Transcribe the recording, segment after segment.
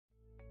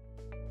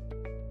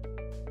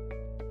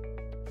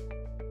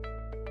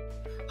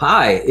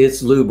Hi,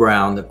 it's Lou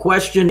Brown. The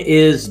question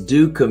is,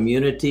 do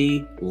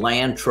community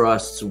land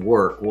trusts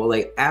work? Well,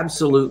 they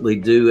absolutely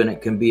do, and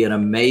it can be an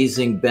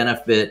amazing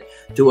benefit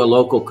to a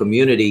local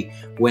community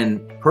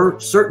when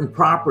certain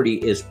property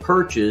is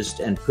purchased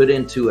and put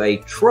into a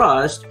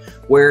trust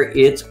where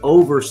it's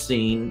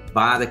overseen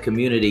by the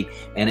community,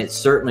 and it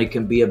certainly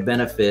can be a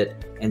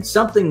benefit and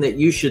something that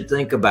you should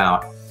think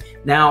about.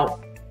 Now,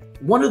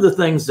 one of the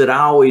things that I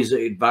always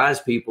advise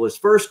people is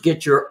first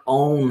get your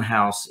own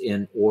house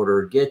in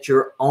order, get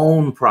your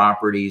own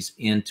properties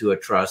into a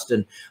trust.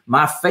 And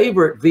my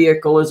favorite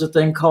vehicle is a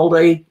thing called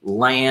a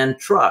land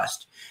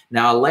trust.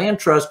 Now, a land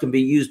trust can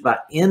be used by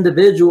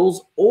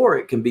individuals or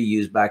it can be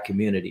used by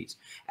communities.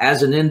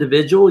 As an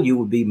individual, you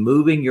would be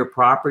moving your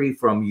property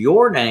from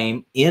your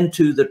name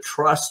into the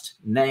trust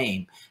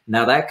name.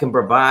 Now, that can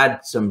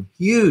provide some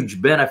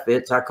huge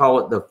benefits. I call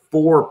it the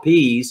 4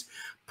 Ps: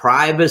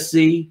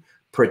 privacy,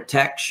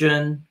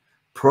 protection,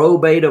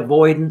 probate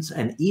avoidance,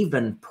 and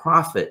even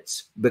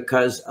profits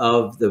because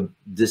of the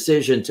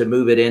decision to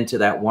move it into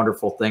that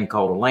wonderful thing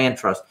called a land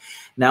trust.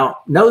 Now,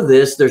 know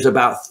this, there's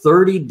about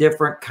 30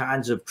 different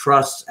kinds of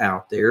trusts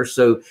out there.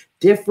 So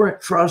different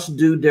trusts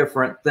do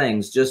different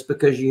things. Just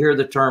because you hear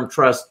the term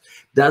trust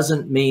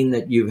doesn't mean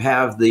that you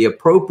have the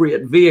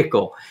appropriate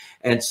vehicle.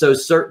 And so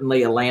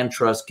certainly a land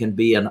trust can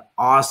be an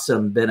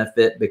awesome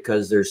benefit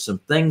because there's some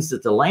things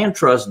that the land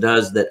trust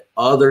does that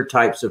other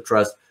types of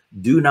trusts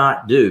do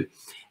not do.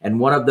 And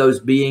one of those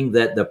being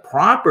that the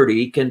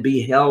property can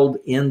be held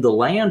in the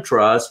land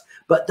trust,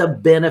 but the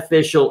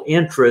beneficial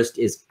interest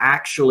is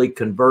actually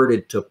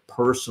converted to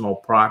personal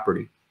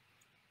property.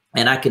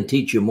 And I can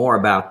teach you more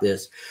about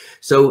this.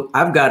 So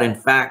I've got, in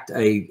fact,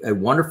 a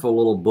wonderful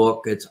little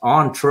book. It's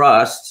on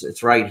trusts.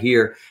 It's right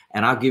here.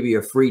 And I'll give you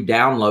a free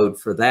download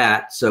for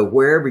that. So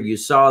wherever you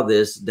saw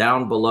this,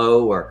 down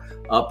below or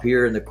up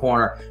here in the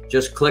corner,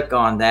 just click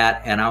on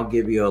that and I'll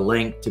give you a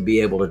link to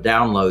be able to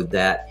download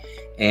that.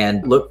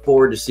 And look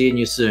forward to seeing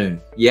you soon.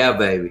 Yeah,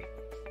 baby.